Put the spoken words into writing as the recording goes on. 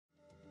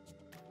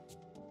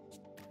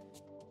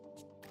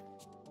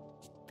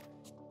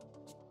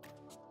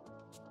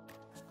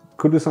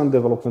Kurdistan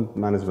Development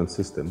Management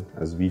System,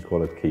 as we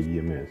call it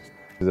KDMS,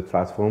 is a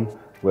platform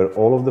where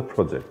all of the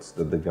projects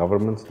that the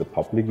government, the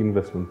public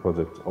investment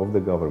projects of the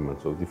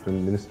government, of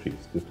different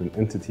ministries, different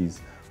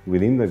entities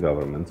within the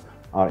government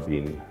are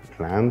being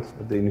planned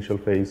at the initial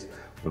phase,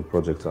 when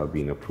projects are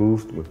being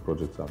approved, when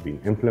projects are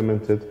being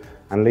implemented,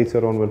 and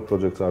later on when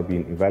projects are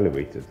being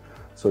evaluated.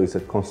 So it's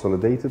a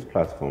consolidated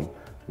platform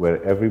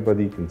where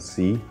everybody can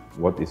see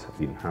what is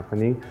been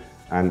happening,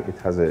 and it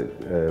has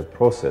a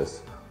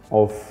process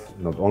of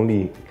not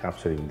only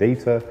capturing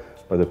data,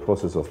 but a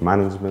process of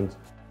management.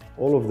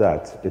 All of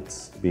that,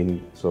 it's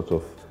been sort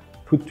of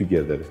put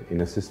together in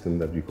a system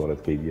that we call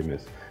it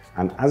KDMS.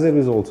 And as a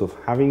result of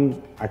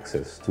having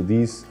access to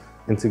these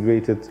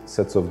integrated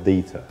sets of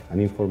data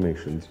and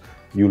information,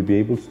 you'll be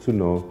able to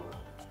know,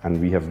 and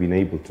we have been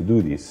able to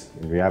do this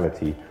in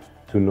reality,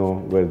 to know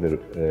where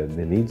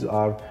the needs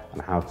are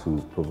and how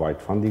to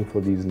provide funding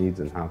for these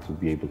needs and how to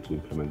be able to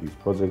implement these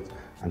projects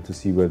and to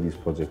see where these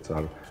projects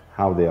are,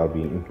 how they are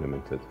being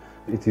implemented.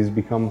 It has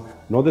become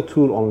not a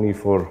tool only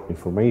for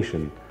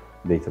information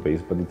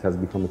database, but it has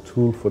become a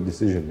tool for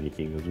decision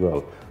making as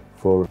well,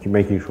 for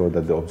making sure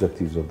that the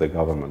objectives of the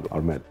government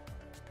are met.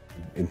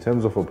 In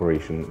terms of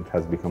operation, it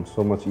has become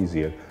so much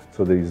easier,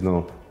 so there is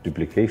no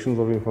duplications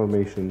of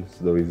information,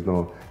 so there is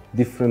no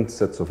different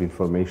sets of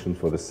information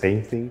for the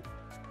same thing.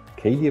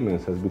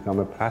 KDMS has become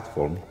a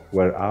platform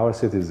where our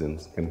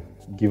citizens can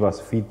give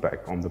us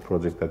feedback on the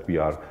project that we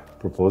are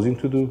proposing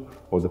to do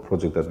or the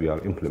project that we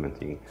are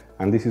implementing.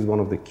 And this is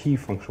one of the key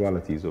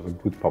functionalities of a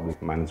good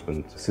public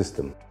management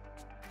system.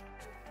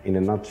 In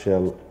a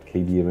nutshell,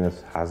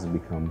 KDMS has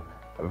become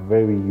a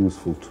very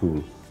useful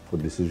tool for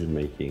decision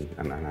making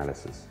and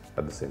analysis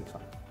at the same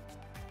time.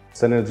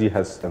 Synergy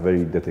has a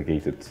very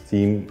dedicated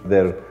team.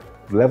 Their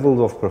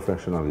level of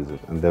professionalism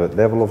and their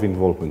level of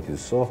involvement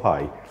is so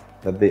high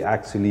that they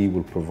actually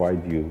will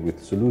provide you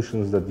with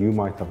solutions that you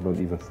might have not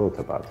even thought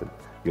about it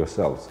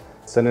yourselves.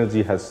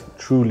 Synergy has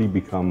truly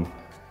become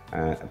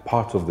a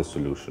part of the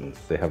solutions.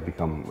 They have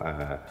become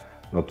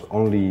not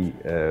only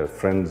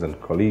friends and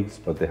colleagues,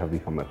 but they have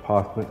become a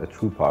partner, a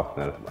true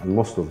partner. And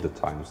most of the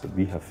times that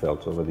we have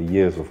felt over the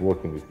years of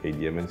working with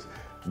KDMS,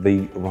 they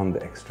run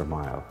the extra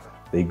mile.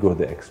 They go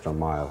the extra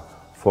mile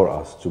for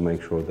us to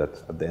make sure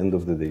that at the end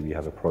of the day we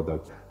have a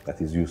product that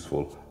is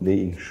useful.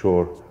 They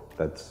ensure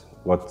that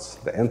what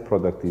the end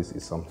product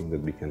is something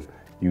that we can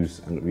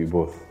use, and we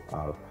both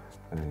are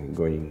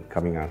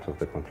coming out of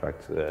the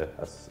contract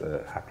as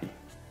happy.